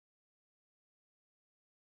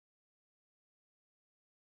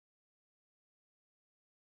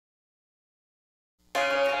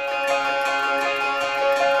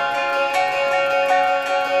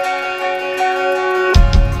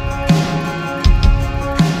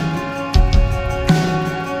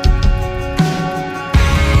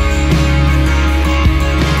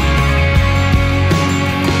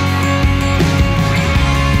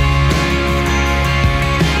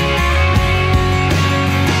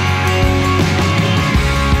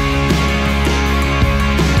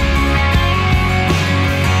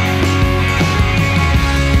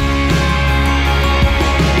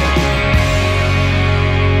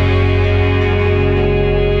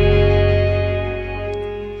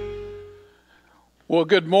Well,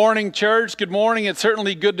 good morning, church. Good morning. It's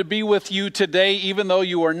certainly good to be with you today, even though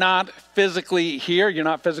you are not physically here, you're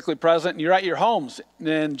not physically present, you're at your homes.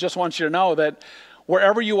 And just want you to know that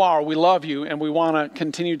wherever you are, we love you, and we want to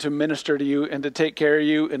continue to minister to you and to take care of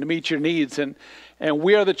you and to meet your needs. And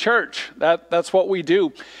we are the church. That's what we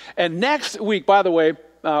do. And next week, by the way,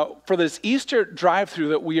 for this Easter drive-through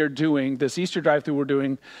that we are doing,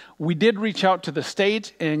 we did reach out to the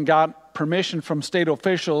state and got permission from state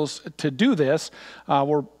officials to do this.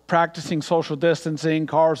 We're practicing social distancing.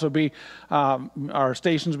 Cars will be, our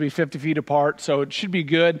stations will be 50 feet apart, so it should be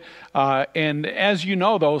good. And as you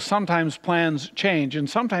know, though, sometimes plans change, and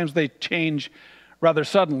sometimes they change rather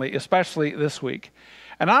suddenly, especially this week.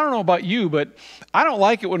 And I don't know about you, but I don't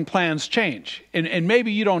like it when plans change. And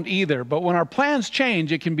maybe you don't either. But when our plans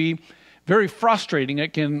change, it can be very frustrating.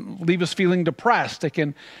 It can leave us feeling depressed. It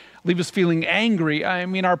can leave us feeling angry. I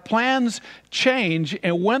mean, our plans change.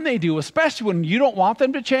 And when they do, especially when you don't want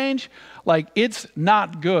them to change, like, it's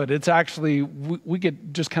not good. It's actually, we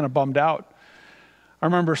get just kind of bummed out. I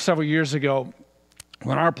remember several years ago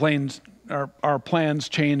when our plans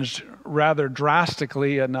changed rather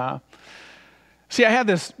drastically. And see, I had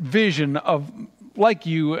this vision of, like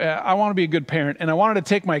you, I want to be a good parent, and I wanted to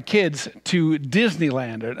take my kids to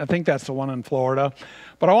Disneyland. I think that's the one in Florida.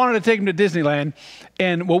 But I wanted to take them to Disneyland,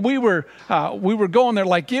 and when we were going there,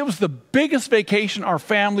 like, it was the biggest vacation our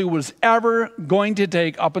family was ever going to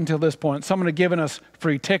take up until this point. Someone had given us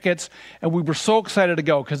free tickets, and we were so excited to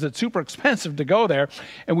go because it's super expensive to go there.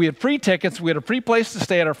 And we had free tickets, we had a free place to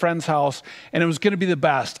stay at our friend's house, and it was going to be the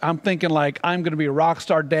best. I'm thinking, like, I'm going to be a rock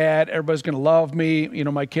star dad. Everybody's going to love me. You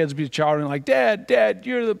know, my kids be shouting like, Dad,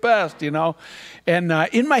 you're the best, you know. And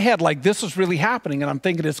in my head, like, this was really happening, and I'm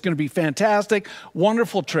thinking it's going to be fantastic,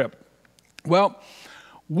 wonderful trip. Well,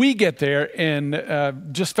 we get there,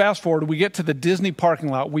 and just fast forward, we get to the Disney parking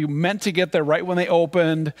lot. We meant to get there right when they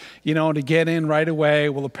opened, you know, to get in right away.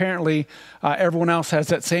 Well, apparently everyone else has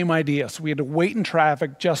that same idea, so we had to wait in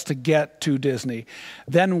traffic just to get to Disney.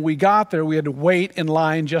 Then when we got there, we had to wait in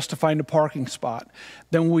line just to find a parking spot.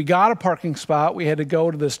 Then when we got a parking spot, we had to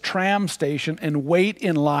go to this tram station and wait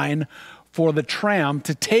in line for the tram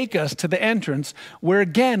to take us to the entrance, where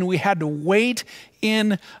again we had to wait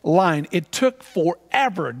in line. It took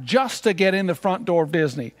forever just to get in the front door of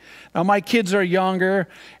Disney. Now my kids are younger,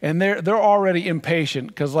 and they're already impatient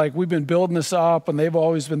because, like, we've been building this up, and they've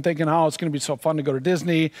always been thinking, oh, it's going to be so fun to go to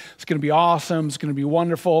Disney. It's going to be awesome. It's going to be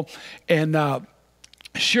wonderful. And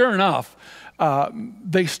sure enough,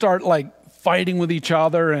 they start, like, fighting with each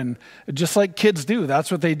other, and just like kids do, that's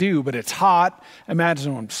what they do. But it's hot.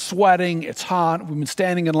 Imagine I'm sweating. It's hot. We've been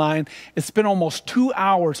standing in line. It's been almost 2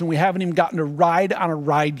 hours, and we haven't even gotten to ride on a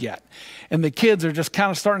ride yet. And the kids are just kind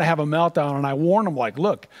of starting to have a meltdown. And I warn them, like,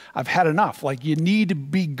 look, I've had enough. Like, you need to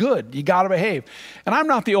be good. You got to behave. And I'm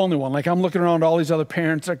not the only one. Like, I'm looking around at all these other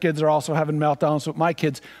parents. Their kids are also having meltdowns. But my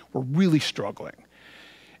kids were really struggling.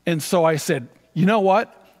 And so I said, you know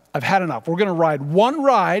what? I've had enough. We're going to ride one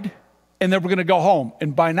ride, and then we're going to go home.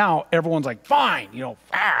 And by now, everyone's like, fine, you know,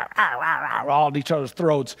 all at each other's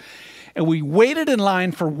throats. And we waited in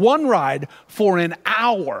line for one ride for an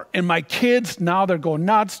hour. And my kids, now they're going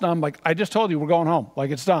nuts. And I'm like, I just told you we're going home.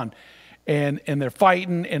 Like, it's done. And they're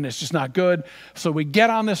fighting, and it's just not good. So we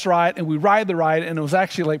get on this ride, and we ride the ride. And it was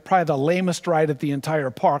actually, like, probably the lamest ride at the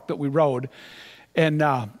entire park that we rode. And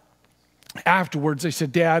afterwards, they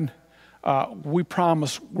said, Dad, we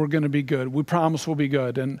promise we're going to be good. We promise we'll be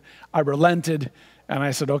good. And I relented, and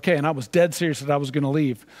I said, okay. And I was dead serious that I was going to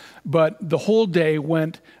leave. But the whole day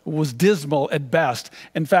was dismal at best.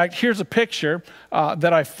 In fact, here's a picture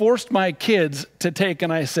that I forced my kids to take.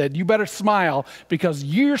 And I said, you better smile, because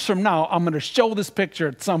years from now, I'm going to show this picture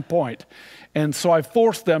at some point. And so I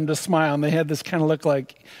forced them to smile. And they had this kind of look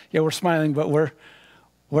like, yeah, we're smiling, but we're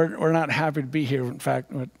not happy to be here. In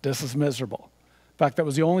fact, this is miserable. In fact, that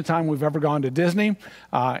was the only time we've ever gone to Disney,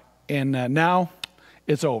 and now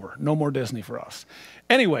it's over. No more Disney for us.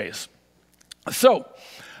 Anyways, so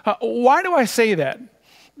why do I say that?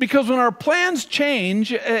 Because when our plans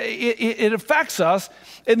change, it affects us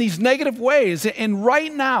in these negative ways. And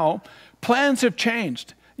right now, plans have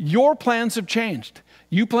changed. Your plans have changed.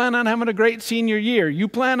 You plan on having a great senior year. You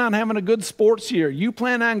plan on having a good sports year. You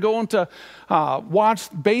plan on going to watch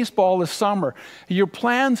baseball this summer. Your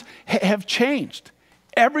plans have changed.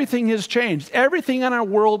 Everything has changed. Everything in our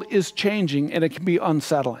world is changing, and it can be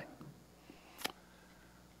unsettling.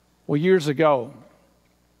 Well, years ago,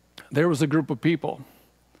 there was a group of people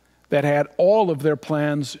that had all of their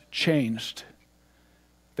plans changed.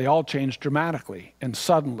 They all changed dramatically and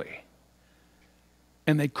suddenly.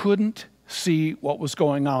 And they couldn't see what was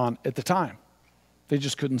going on at the time. They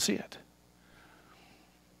just couldn't see it.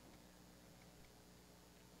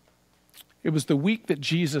 It was the week that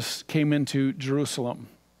Jesus came into Jerusalem.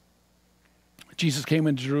 Jesus came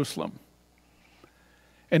into Jerusalem.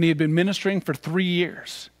 And he had been ministering for 3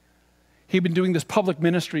 years. He had been doing this public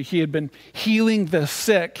ministry. He had been healing the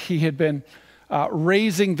sick. He had been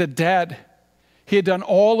raising the dead. He had done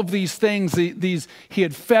all of these things. He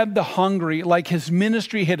had fed the hungry. Like his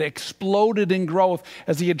ministry had exploded in growth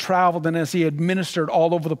as he had traveled and as he had ministered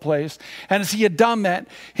all over the place. And as he had done that,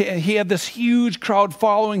 he had this huge crowd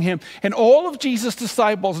following him. And all of Jesus'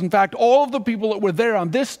 disciples, in fact, all of the people that were there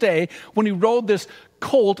on this day when he rode this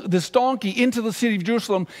colt, this donkey, into the city of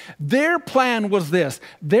Jerusalem, their plan was this.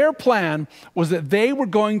 Their plan was that they were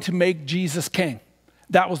going to make Jesus king.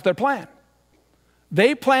 That was their plan.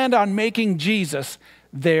 They planned on making Jesus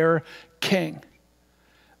their king.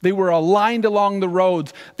 They were aligned along the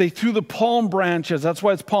roads. They threw the palm branches. That's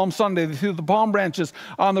why it's Palm Sunday. They threw the palm branches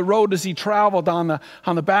on the road as he traveled on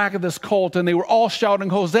the back of this colt, and they were all shouting,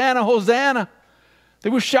 "Hosanna, Hosanna." They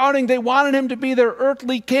were shouting. They wanted him to be their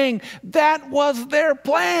earthly king. That was their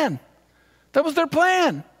plan. That was their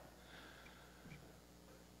plan.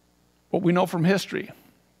 But we know from history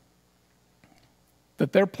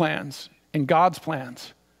that their plans and God's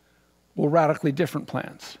plans were radically different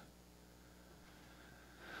plans.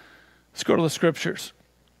 Let's go to the scriptures.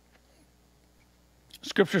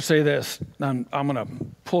 Scriptures say this. I'm going to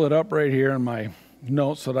pull it up right here in my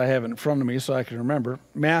notes that I have in front of me so I can remember.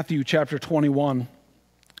 Matthew chapter 21,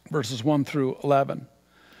 verses 1 through 11.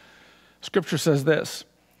 Scripture says this.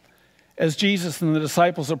 As Jesus and the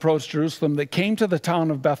disciples approached Jerusalem, they came to the town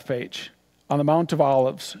of Bethphage on the Mount of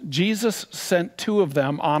Olives. Jesus sent 2 of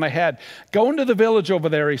them on ahead. "Go into the village over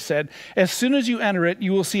there," he said. "As soon as you enter it,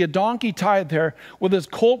 you will see a donkey tied there with his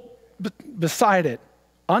colt beside it.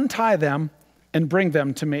 Untie them and bring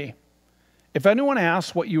them to me. If anyone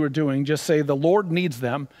asks what you are doing, just say, 'The Lord needs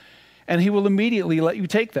them,' and he will immediately let you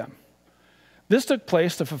take them." This took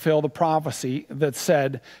place to fulfill the prophecy that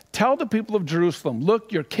said, "Tell the people of Jerusalem, look,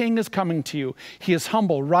 your king is coming to you. He is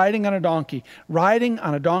humble, riding on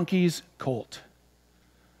a donkey's colt."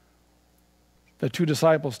 The 2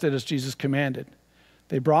 disciples did as Jesus commanded.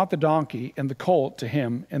 They brought the donkey and the colt to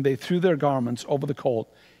him, and they threw their garments over the colt,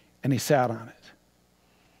 and he sat on it.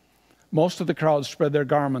 Most of the crowd spread their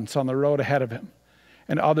garments on the road ahead of him,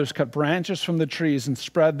 and others cut branches from the trees and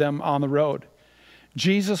spread them on the road.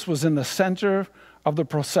 Jesus was in the center of the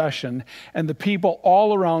procession, and the people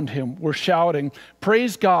all around him were shouting,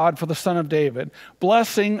 "Praise God for the Son of David.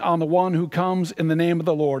 Blessing on the one who comes in the name of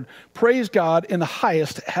the Lord. Praise God in the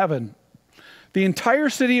highest heaven." The entire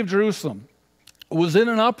city of Jerusalem was in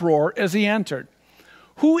an uproar as he entered.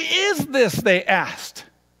 "Who is this?" they asked.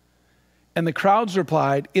 And the crowds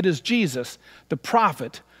replied, "It is Jesus, the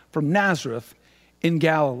prophet from Nazareth in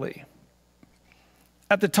Galilee."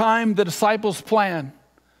 At the time, the disciples' plan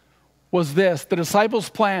was this. The disciples'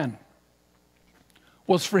 plan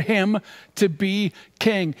was for him to be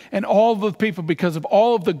king. And all of the people, because of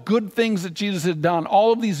all of the good things that Jesus had done,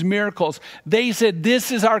 all of these miracles, they said,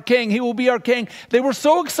 "This is our king. He will be our king." They were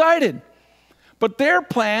so excited. But their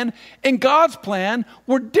plan and God's plan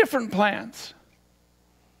were different plans.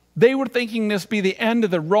 They were thinking this be the end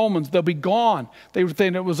of the Romans. They'll be gone. They were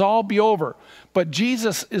thinking it was all be over. But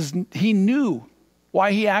Jesus, he knew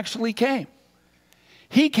why he actually came.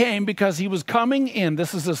 He came because he was coming in.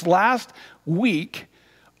 This is his last week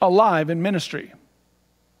alive in ministry.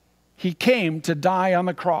 He came to die on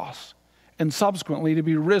the cross and subsequently to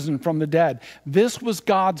be risen from the dead. This was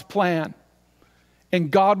God's plan, and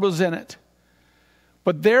God was in it.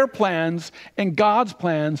 But their plans and God's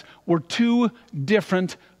plans were 2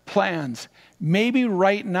 different plans. Maybe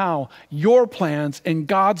right now, your plans and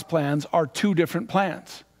God's plans are 2 different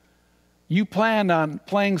plans. You planned on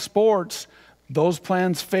playing sports. Those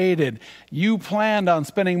plans faded. You planned on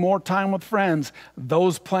spending more time with friends.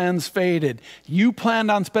 Those plans faded. You planned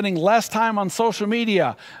on spending less time on social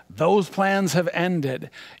media. Those plans have ended.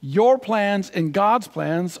 Your plans and God's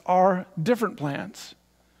plans are different plans.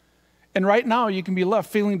 And right now you can be left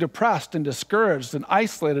feeling depressed and discouraged and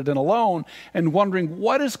isolated and alone and wondering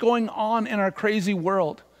what is going on in our crazy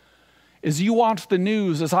world. As you watch the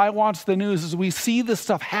news, as I watch the news, as we see this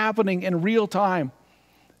stuff happening in real time,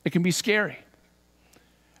 it can be scary.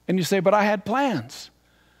 And you say, "But I had plans."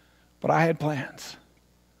 But I had plans.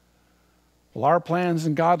 Well, our plans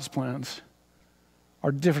and God's plans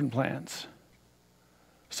are different plans.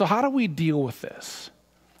 So how do we deal with this?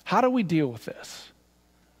 How do we deal with this?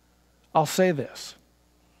 I'll say this,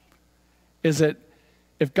 is that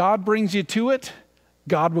if God brings you to it,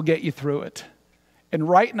 God will get you through it. And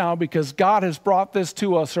right now, because God has brought this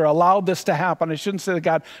to us or allowed this to happen, I shouldn't say that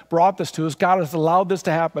God brought this to us, God has allowed this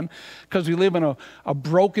to happen because we live in a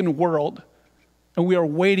broken world. And we are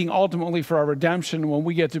waiting ultimately for our redemption when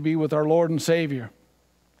we get to be with our Lord and Savior.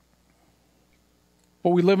 But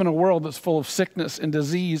we live in a world that's full of sickness and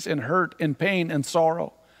disease and hurt and pain and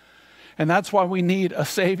sorrow. And that's why we need a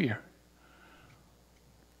Savior.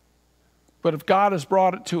 But if God has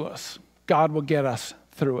brought it to us, God will get us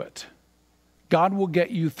through it. God will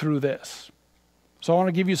get you through this. So I want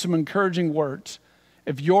to give you some encouraging words.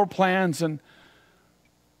 If your plans and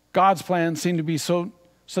God's plans seem to be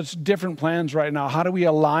such different plans right now, how do we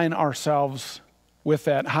align ourselves with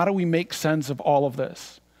that? How do we make sense of all of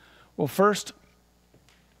this? Well, first,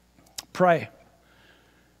 pray.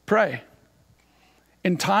 Pray.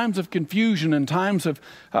 In times of confusion, in times of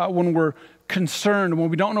when we're concerned, when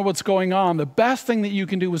we don't know what's going on, the best thing that you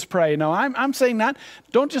can do is pray. Now, I'm saying that,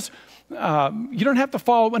 don't just, you don't have to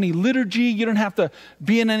follow any liturgy. You don't have to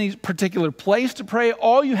be in any particular place to pray.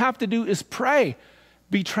 All you have to do is pray.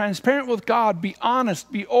 Be transparent with God. Be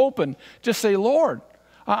honest. Be open. Just say, Lord,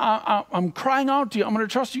 I'm crying out to you. I'm going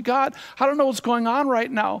to trust you, God. I don't know what's going on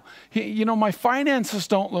right now. You know, my finances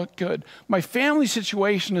don't look good. My family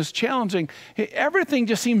situation is challenging. Everything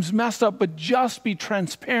just seems messed up, but just be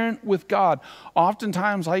transparent with God.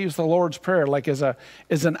 Oftentimes, I use the Lord's Prayer like as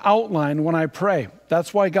an outline when I pray.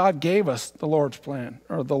 That's why God gave us the Lord's plan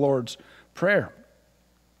or the Lord's Prayer,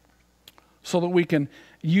 so that we can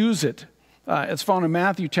use it. It's found in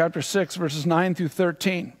Matthew chapter 6, verses 9 through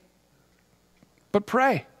 13. But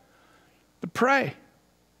pray. But pray.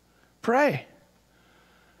 Pray.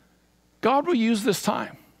 God will use this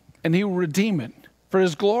time, and he will redeem it for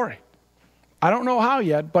his glory. I don't know how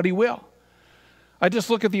yet, but he will. I just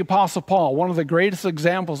look at the Apostle Paul, one of the greatest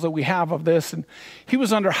examples that we have of this, and he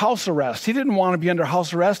was under house arrest. He didn't want to be under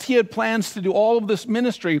house arrest. He had plans to do all of this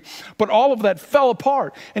ministry, but all of that fell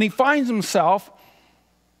apart, and he finds himself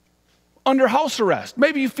under house arrest.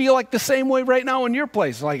 Maybe you feel like the same way right now in your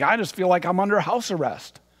place. Like, I just feel like I'm under house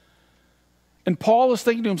arrest. And Paul is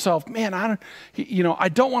thinking to himself, man, I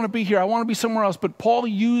don't want to be here. I want to be somewhere else. But Paul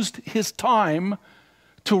used his time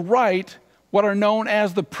to write what are known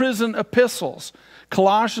as the prison epistles: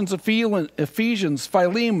 Colossians, Ephesians,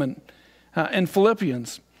 Philemon, and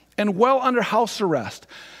Philippians. And while under house arrest,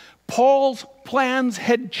 Paul's plans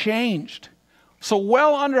had changed. So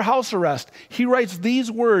while under house arrest, he writes these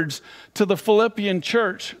words to the Philippian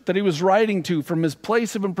church that he was writing to from his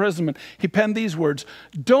place of imprisonment. He penned these words: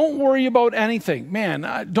 don't worry about anything.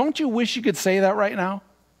 Man, don't you wish you could say that right now?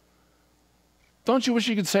 Don't you wish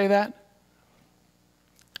you could say that?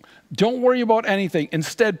 Don't worry about anything.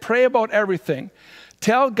 Instead, pray about everything.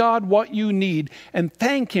 Tell God what you need and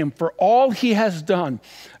thank him for all he has done.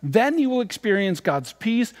 Then you will experience God's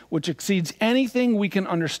peace, which exceeds anything we can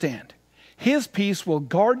understand. His peace will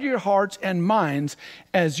guard your hearts and minds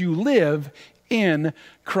as you live in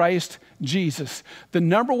Christ Jesus. The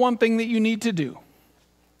number one thing that you need to do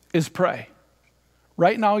is pray.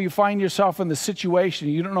 Right now, you find yourself in the situation,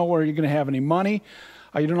 you don't know where you're going to have any money.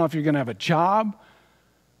 You don't know if you're going to have a job.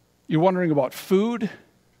 You're wondering about food.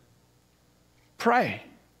 Pray.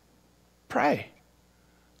 Pray.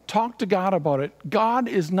 Talk to God about it. God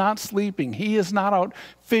is not sleeping. He is not out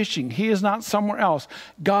fishing. He is not somewhere else.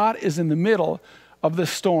 God is in the middle of this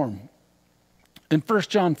storm. In 1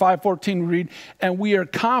 John 5:14 we read, and we are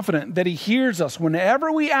confident that he hears us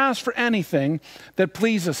whenever we ask for anything that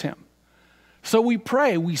pleases him. So we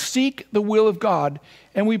pray. We seek the will of God,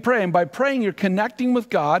 and we pray. And by praying, you're connecting with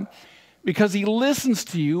God because he listens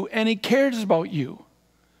to you and he cares about you.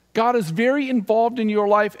 God is very involved in your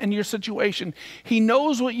life and your situation. He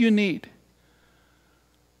knows what you need.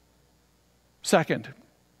 Second,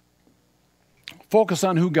 focus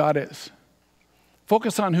on who God is.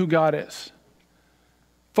 Focus on who God is.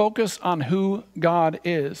 Focus on who God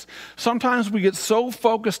is. Sometimes we get so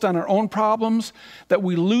focused on our own problems that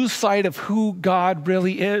we lose sight of who God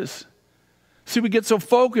really is. See, we get so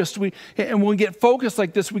focused, and when we get focused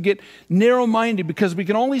like this, we get narrow-minded because we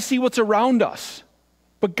can only see what's around us.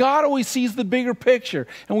 But God always sees the bigger picture,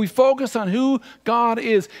 and we focus on who God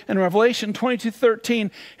is. In Revelation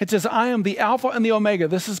 22:13, it says, I am the Alpha and the Omega.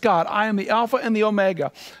 This is God. I am the Alpha and the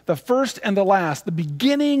Omega, the first and the last, the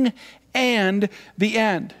beginning and the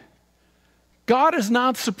end. God is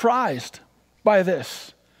not surprised by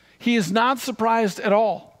this. He is not surprised at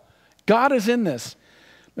all. God is in this.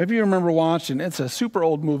 Maybe you remember watching, it's a super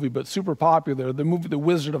old movie, but super popular, the movie The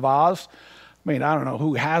Wizard of Oz. I mean, I don't know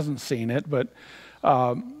who hasn't seen it, but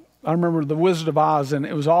I remember The Wizard of Oz, and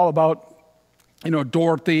it was all about,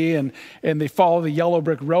 Dorothy, and they follow the yellow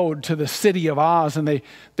brick road to the city of Oz, and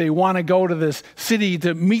they want to go to this city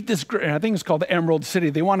to meet this, I think it's called the Emerald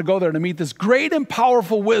City. They want to go there to meet this great and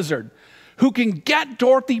powerful wizard who can get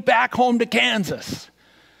Dorothy back home to Kansas.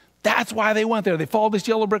 That's why they went there. They follow this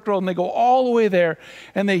yellow brick road and they go all the way there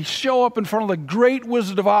and they show up in front of the great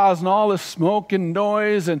Wizard of Oz and all this smoke and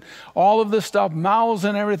noise and all of this stuff, mouths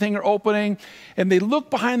and everything are opening, and they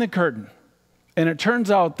look behind the curtain and it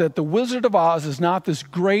turns out that the Wizard of Oz is not this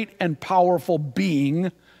great and powerful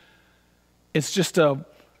being. It's just a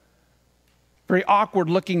very awkward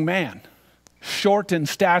looking man, short in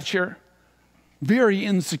stature, very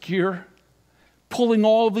insecure, pulling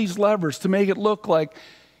all of these levers to make it look like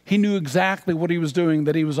he knew exactly what he was doing,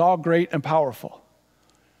 that he was all great and powerful.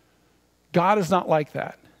 God is not like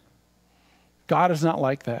that. God is not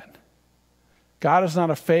like that. God is not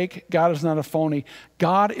a fake. God is not a phony.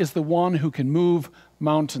 God is the one who can move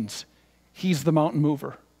mountains. He's the mountain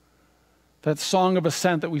mover. That song of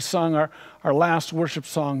ascent that we sung, our last worship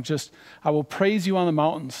song, just, I will praise you on the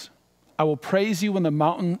mountains. I will praise you when the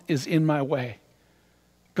mountain is in my way.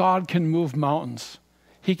 God can move mountains.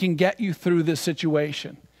 He can get you through this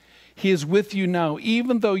situation. He is with you now,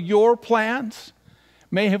 even though your plans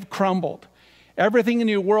may have crumbled. Everything in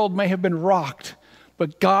your world may have been rocked,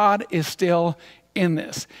 but God is still in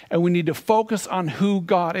this. And we need to focus on who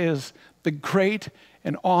God is, the great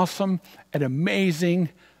and awesome and amazing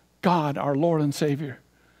God, our Lord and Savior.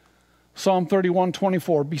 Psalm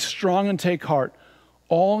 31:24, be strong and take heart,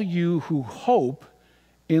 all you who hope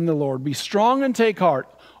in the Lord. Be strong and take heart,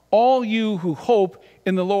 all you who hope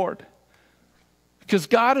in the Lord. Because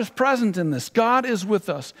God is present in this. God is with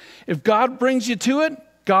us. If God brings you to it,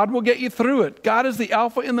 God will get you through it. God is the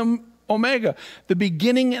Alpha and the Omega, the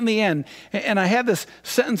beginning and the end. And I had this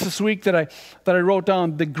sentence this week that I wrote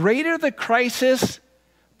down. The greater the crisis,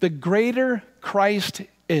 the greater Christ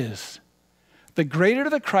is. The greater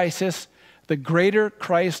the crisis, the greater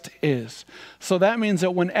Christ is. So that means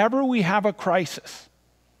that whenever we have a crisis,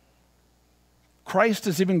 Christ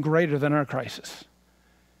is even greater than our crisis.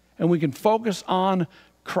 And we can focus on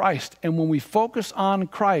Christ. And when we focus on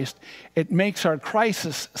Christ, it makes our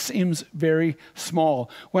crisis seems very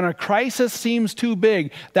small. When our crisis seems too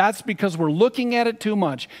big, that's because we're looking at it too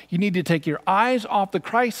much. You need to take your eyes off the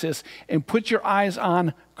crisis and put your eyes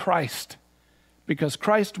on Christ, because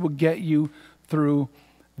Christ will get you through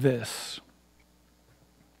this.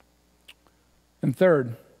 And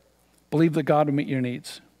third, believe that God will meet your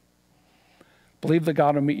needs. Believe that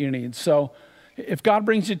God will meet your needs. So if God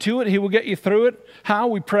brings you to it, he will get you through it. How?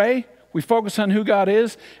 We pray, we focus on who God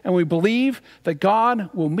is, and we believe that God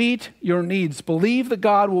will meet your needs. Believe that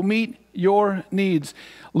God will meet your needs.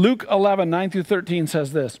 Luke 11:9-13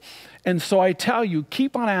 says this, and so I tell you,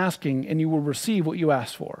 keep on asking and you will receive what you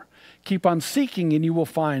ask for. Keep on seeking and you will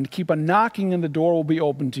find. Keep on knocking and the door will be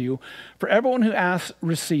open to you. For everyone who asks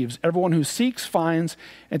receives. Everyone who seeks finds.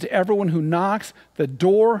 And to everyone who knocks, the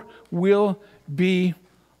door will be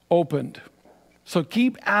opened. So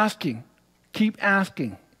keep asking. Keep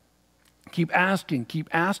asking. Keep asking. Keep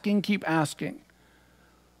asking. Keep asking.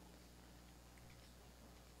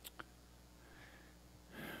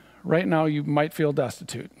 Right now you might feel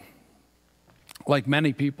destitute. Like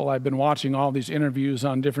many people, I've been watching all these interviews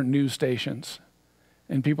on different news stations,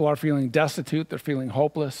 and people are feeling destitute, they're feeling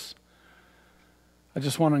hopeless. I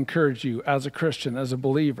just want to encourage you as a Christian, as a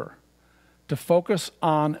believer, to focus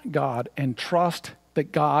on God and trust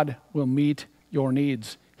that God will meet your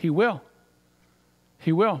needs. He will.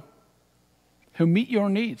 He will. He'll meet your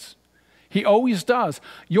needs. He always does.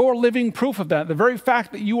 You're living proof of that. The very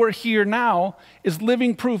fact that you are here now is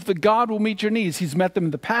living proof that God will meet your needs. He's met them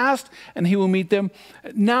in the past, and he will meet them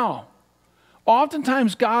now.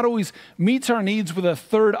 Oftentimes, God always meets our needs with a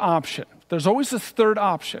third option. There's always this third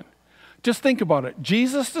option. Just think about it.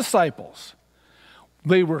 Jesus' disciples,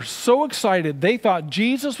 they were so excited. They thought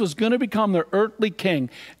Jesus was going to become their earthly king.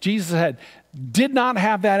 Jesus did not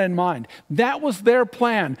have that in mind. That was their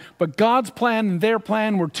plan, but God's plan and their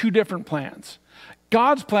plan were two different plans.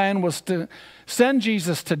 God's plan was to send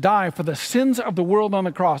Jesus to die for the sins of the world on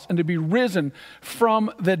the cross and to be risen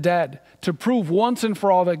from the dead, to prove once and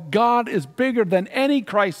for all that God is bigger than any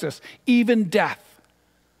crisis, even death.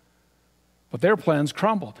 But their plans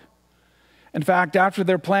crumbled. In fact, after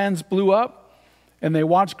their plans blew up and they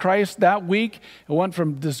watched Christ that week, it went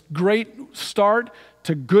from this great start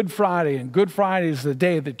to Good Friday, and Good Friday is the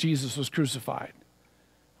day that Jesus was crucified.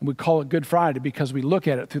 And we call it Good Friday because we look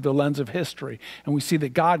at it through the lens of history, and we see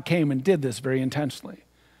that God came and did this very intentionally.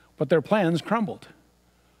 But their plans crumbled.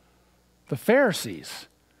 The Pharisees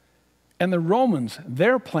and the Romans,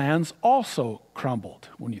 their plans also crumbled,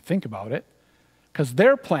 when you think about it, because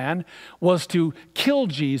their plan was to kill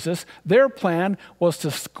Jesus. Their plan was to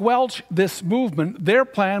squelch this movement. Their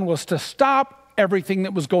plan was to stop everything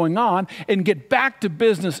that was going on and get back to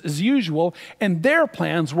business as usual. And their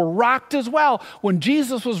plans were rocked as well when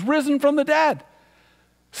Jesus was risen from the dead.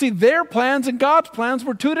 See, their plans and God's plans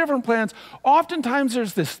were two different plans. Oftentimes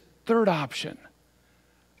there's this third option.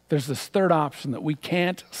 There's this third option that we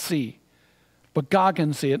can't see, but God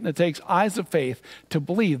can see it, and it takes eyes of faith to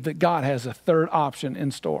believe that God has a third option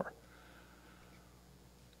in store.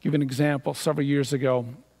 Give an example. Several years ago,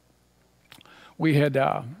 we had,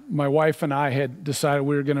 my wife and I had decided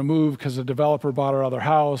we were going to move because the developer bought our other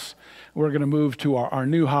house. We were going to move to our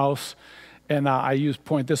new house. And I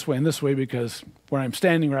point this way and this way because where I'm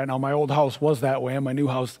standing right now, my old house was that way and my new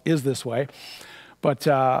house is this way. But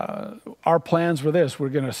our plans were this. We're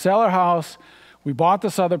going to sell our house. We bought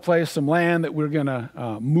this other place, some land that we were going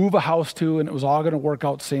to move a house to, and it was all going to work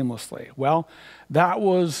out seamlessly. Well, that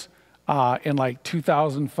was in like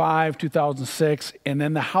 2005, 2006, and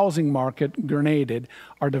then the housing market grenaded.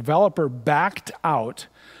 Our developer backed out.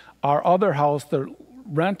 Our other house, the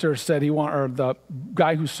renter said or the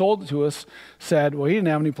guy who sold it to us said, well, he didn't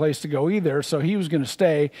have any place to go either, so he was going to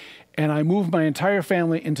stay. And I moved my entire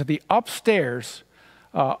family into the upstairs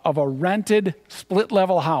of a rented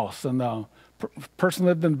split-level house. And the person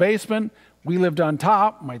lived in the basement. We lived on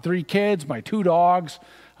top. My 3 kids, my 2 dogs,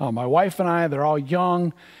 my wife and I, they're all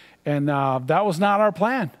young. And that was not our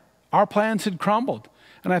plan. Our plans had crumbled.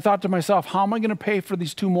 And I thought to myself, how am I going to pay for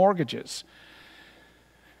these 2 mortgages?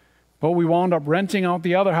 But we wound up renting out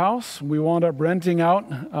the other house. We wound up renting out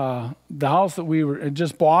the house that we had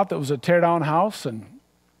just bought that was a tear-down house. And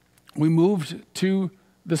we moved to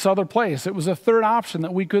this other place. It was a third option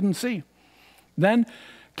that we couldn't see. Then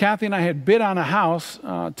Kathy and I had bid on a house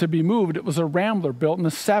to be moved. It was a Rambler built in the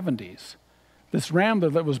 70s. This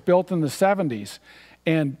Rambler that was built in the 70s.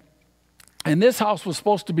 And this house was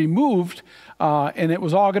supposed to be moved, and it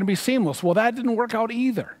was all going to be seamless. Well, that didn't work out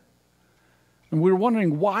either. And we were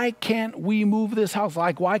wondering, why can't we move this house?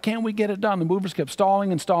 Like, why can't we get it done? The movers kept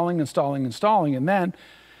stalling and stalling and stalling and stalling. And then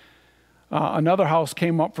another house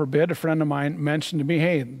came up for bid. A friend of mine mentioned to me,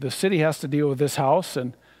 hey, the city has to deal with this house,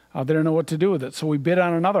 and they don't know what to do with it. So we bid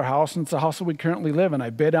on another house, and it's the house that we currently live in.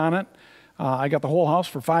 I bid on it. I got the whole house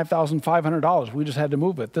for $5,500. We just had to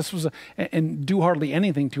move it. This was, and do hardly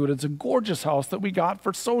anything to it. It's a gorgeous house that we got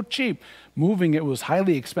for so cheap. Moving it was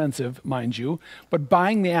highly expensive, mind you, but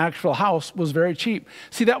buying the actual house was very cheap.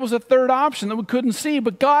 See, that was a third option that we couldn't see,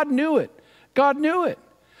 but God knew it. God knew it.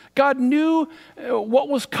 God knew what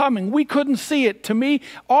was coming. We couldn't see it. To me,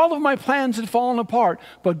 all of my plans had fallen apart,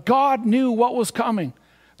 but God knew what was coming.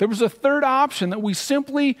 There was a third option that we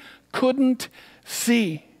simply couldn't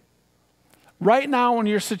see. Right now in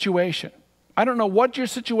your situation, I don't know what your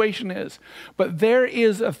situation is, but there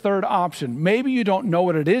is a third option. Maybe you don't know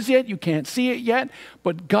what it is yet, you can't see it yet,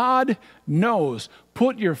 but God knows.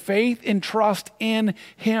 Put your faith and trust in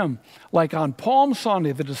Him. Like on Palm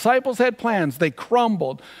Sunday, the disciples had plans, they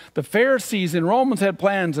crumbled. The Pharisees and Romans had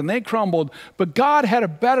plans and they crumbled, but God had a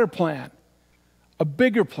better plan, a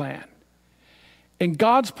bigger plan. And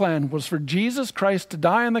God's plan was for Jesus Christ to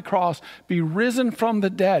die on the cross, be risen from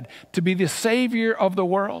the dead, to be the Savior of the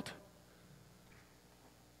world.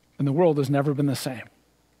 And the world has never been the same.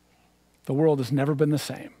 The world has never been the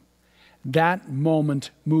same. That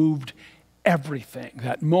moment moved everything.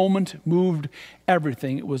 That moment moved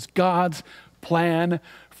everything. It was God's plan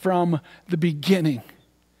from the beginning.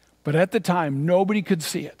 But at the time, nobody could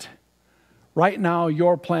see it. Right now,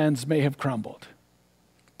 your plans may have crumbled,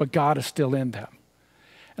 but God is still in them.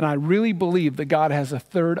 And I really believe that God has a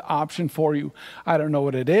third option for you. I don't know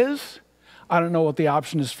what it is. I don't know what the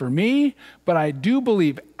option is for me, but I do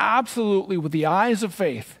believe absolutely with the eyes of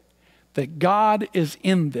faith that God is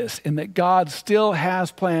in this and that God still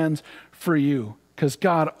has plans for you, because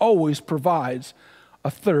God always provides a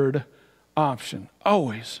third option.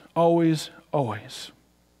 Always, always, always.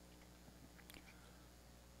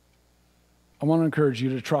 I want to encourage you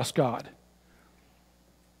to trust God.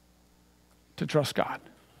 To trust God.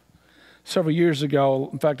 Several years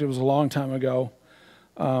ago, in fact, it was a long time ago,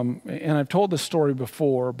 and I've told this story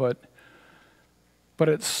before, but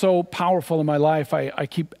it's so powerful in my life, I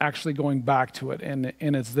keep actually going back to it, and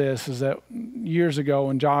it's this, is that years ago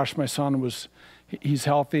when Josh, my son, he's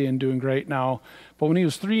healthy and doing great now, but when he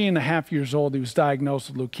was 3.5 years old, he was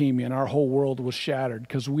diagnosed with leukemia, and our whole world was shattered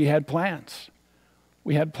because we had plans.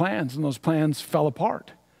 We had plans, and those plans fell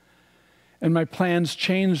apart. And my plans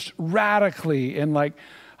changed radically, and like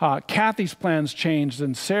Kathy's plans changed,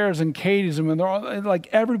 and Sarah's and Katie's, and they're all, like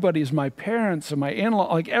everybody's, my parents and my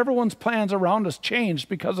in-law, like everyone's plans around us changed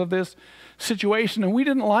because of this situation, and we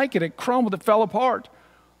didn't like it. It crumbled, it fell apart.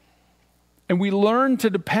 And we learned to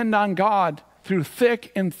depend on God through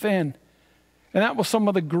thick and thin. And that was some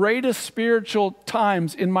of the greatest spiritual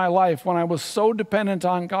times in my life when I was so dependent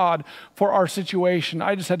on God for our situation.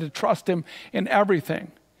 I just had to trust him in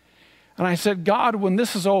everything. And I said, God, when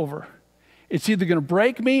this is over, it's either going to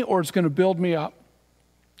break me or it's going to build me up.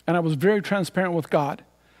 And I was very transparent with God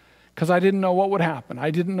because I didn't know what would happen. I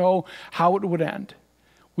didn't know how it would end.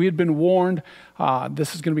 We had been warned,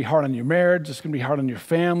 this is going to be hard on your marriage, this is going to be hard on your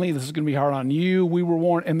family, this is going to be hard on you. We were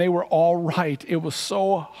warned, and they were all right. It was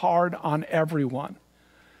so hard on everyone.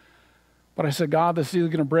 But I said, God, this is either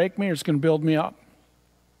going to break me or it's going to build me up.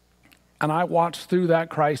 And I watched through that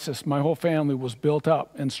crisis. My whole family was built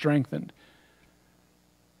up and strengthened.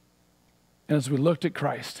 And as we looked at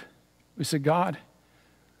Christ, we said, God,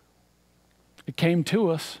 it came to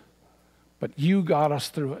us, but you got us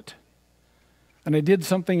through it. And I did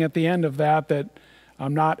something at the end of that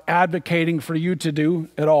I'm not advocating for you to do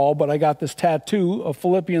at all, but I got this tattoo of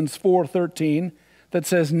Philippians 4:13 that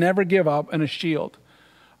says, never give up, and a shield.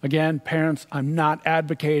 Again, parents, I'm not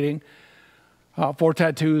advocating for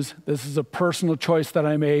tattoos. This is a personal choice that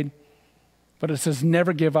I made. But it says,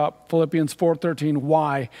 never give up, Philippians 4:13.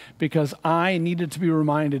 Why? Because I needed to be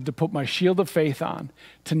reminded to put my shield of faith on,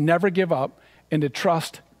 to never give up, and to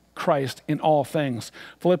trust Christ in all things.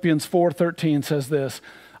 Philippians 4:13 says this,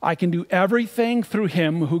 I can do everything through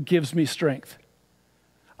him who gives me strength.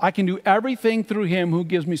 I can do everything through him who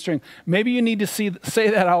gives me strength. Maybe you need to say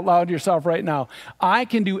that out loud to yourself right now. I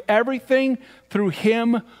can do everything through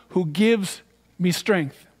him who gives me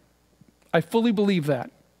strength. I fully believe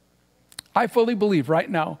that. I fully believe right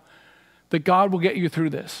now that God will get you through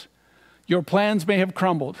this. Your plans may have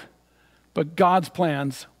crumbled, but God's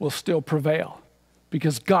plans will still prevail.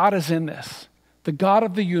 Because God is in this. The God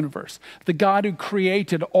of the universe, the God who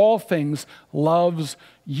created all things, loves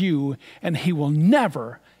you, and he will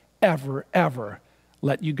never, ever, ever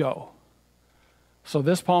let you go. So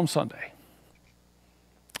this Palm Sunday,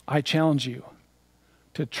 I challenge you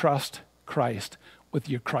to trust Christ with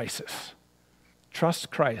your crisis. Trust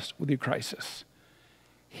Christ with your crisis.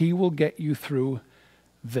 He will get you through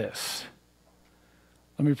this.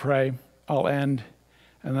 Let me pray. I'll end,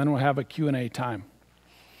 and then we'll have a Q&A time.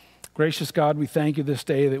 Gracious God, we thank you this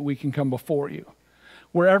day that we can come before you.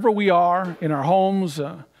 Wherever we are, in our homes,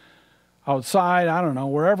 outside, I don't know,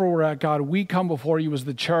 wherever we're at, God, we come before you as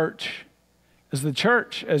the church,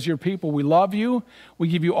 as your people. We love you. We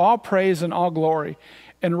give you all praise and all glory.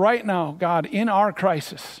 And right now, God, in our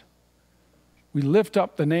crisis, we lift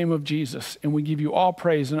up the name of Jesus and we give you all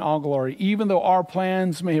praise and all glory. Even though our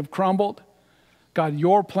plans may have crumbled, God,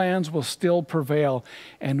 your plans will still prevail.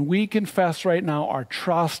 And we confess right now our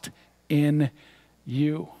trust in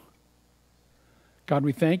you. God,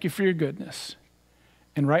 we thank you for your goodness.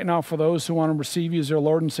 And right now, for those who want to receive you as their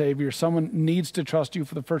Lord and Savior, someone needs to trust you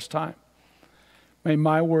for the first time. May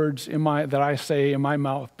my words that I say in my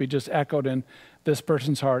mouth be just echoed in this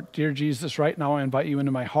person's heart. Dear Jesus, right now I invite you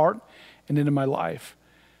into my heart and into my life.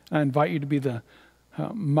 And I invite you to be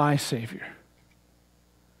my Savior.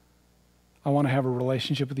 I want to have a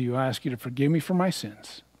relationship with you. I ask you to forgive me for my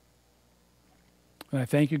sins. And I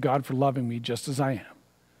thank you, God, for loving me just as I am.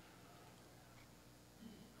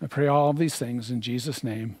 I pray all of these things in Jesus'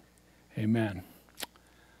 name. Amen.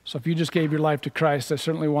 So if you just gave your life to Christ, I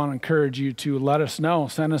certainly want to encourage you to let us know.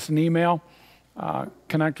 Send us an email.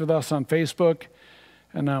 Connect with us on Facebook.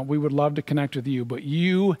 And we would love to connect with you. But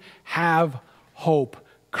you have hope.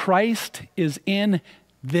 Christ is in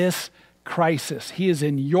this crisis. He is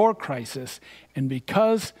in your crisis. And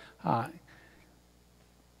because, I'm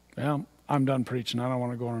done preaching. I don't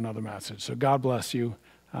want to go on another message. So God bless you.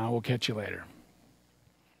 We'll catch you later.